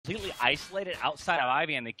completely isolated outside of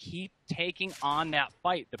Ivy, and they keep taking on that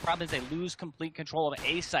fight. The problem is they lose complete control of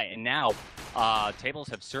A site, and now tables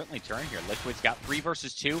have certainly turned here. Liquid's got 3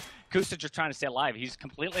 versus 2. Kusa just trying to stay alive. He's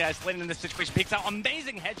completely isolated in this situation. Peeks out,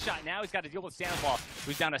 amazing headshot. Now he's got to deal with Stanislaw,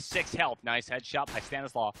 who's down to 6 health. Nice headshot by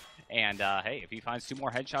Stanislaw. And hey, if he finds 2 more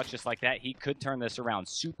headshots just like that, he could turn this around.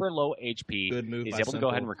 Super low HP. Good move. He's by able to go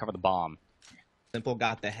ahead and recover the bomb. Simple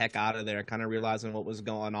got the heck out of there, kind of realizing what was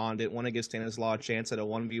going on. Didn't want to give Stanislaw a chance at a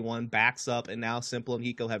 1v1. Backs up, and now Simple and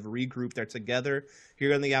Hiko have regrouped. They're together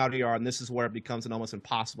here in the outer yard, and this is where it becomes an almost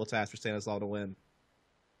impossible task for Stanislaw to win.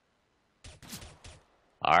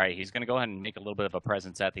 All right, he's going to go ahead and make a little bit of a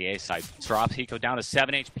presence at the A side. Drops Hiko down to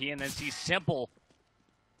 7 HP, and then sees Simple.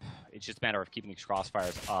 It's just a matter of keeping these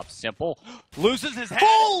crossfires up. Simple loses his head.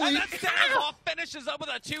 Holy and then Stanislaw finishes up with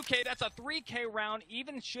a 2K. That's a 3K round.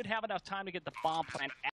 Even should have enough time to get the bomb plant.